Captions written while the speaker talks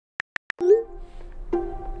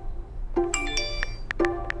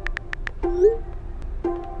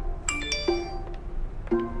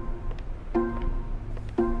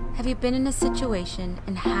Have you been in a situation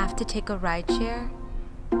and have to take a rideshare?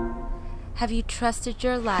 Have you trusted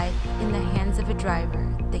your life in the hands of a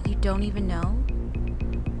driver that you don't even know?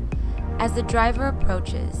 As the driver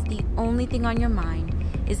approaches, the only thing on your mind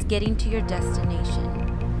is getting to your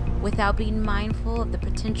destination without being mindful of the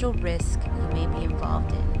potential risk you may be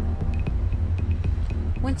involved in.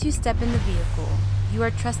 Once you step in the vehicle, you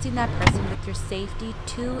are trusting that person with your safety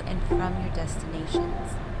to and from your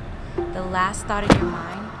destinations. The last thought in your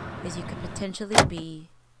mind is you could potentially be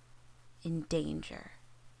in danger.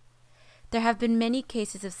 There have been many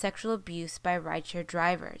cases of sexual abuse by rideshare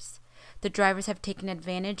drivers. The drivers have taken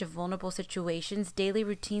advantage of vulnerable situations, daily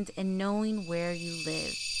routines, and knowing where you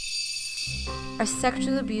live. Our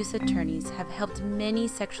sexual abuse attorneys have helped many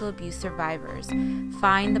sexual abuse survivors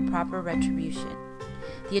find the proper retribution.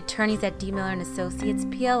 The attorneys at Miller & Associates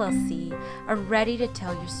PLLC are ready to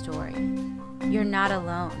tell your story. You're not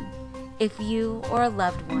alone. If you or a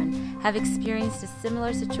loved one have experienced a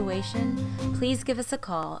similar situation, please give us a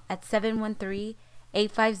call at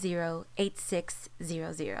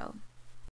 713-850-8600.